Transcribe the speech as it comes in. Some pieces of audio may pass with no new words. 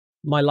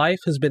My life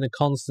has been a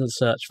constant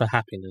search for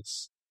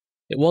happiness.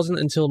 It wasn't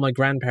until my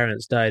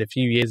grandparents died a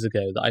few years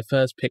ago that I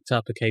first picked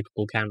up a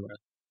capable camera.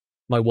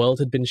 My world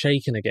had been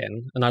shaken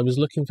again, and I was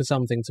looking for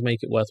something to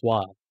make it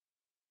worthwhile.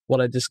 What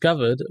I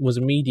discovered was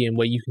a medium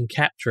where you can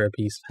capture a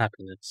piece of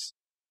happiness.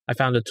 I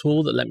found a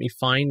tool that let me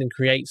find and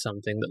create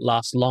something that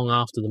lasts long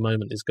after the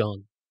moment is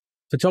gone.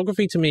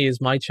 Photography to me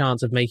is my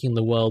chance of making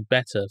the world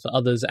better for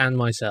others and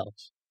myself.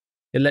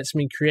 It lets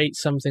me create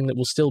something that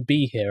will still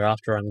be here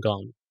after I'm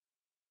gone.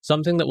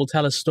 Something that will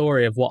tell a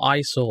story of what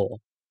I saw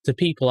to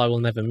people I will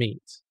never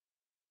meet.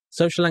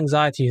 Social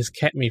anxiety has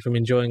kept me from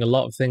enjoying a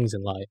lot of things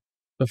in life,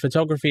 but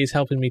photography is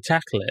helping me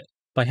tackle it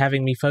by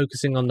having me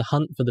focusing on the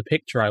hunt for the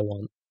picture I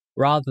want,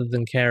 rather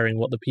than caring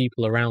what the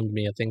people around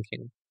me are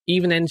thinking.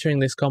 Even entering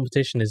this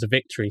competition is a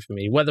victory for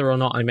me, whether or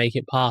not I make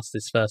it past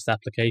this first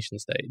application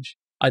stage.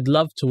 I'd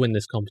love to win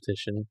this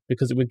competition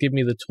because it would give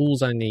me the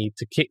tools I need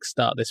to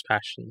kickstart this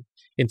passion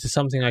into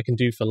something I can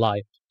do for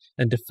life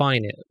and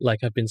define it like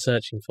I've been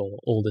searching for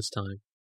all this time.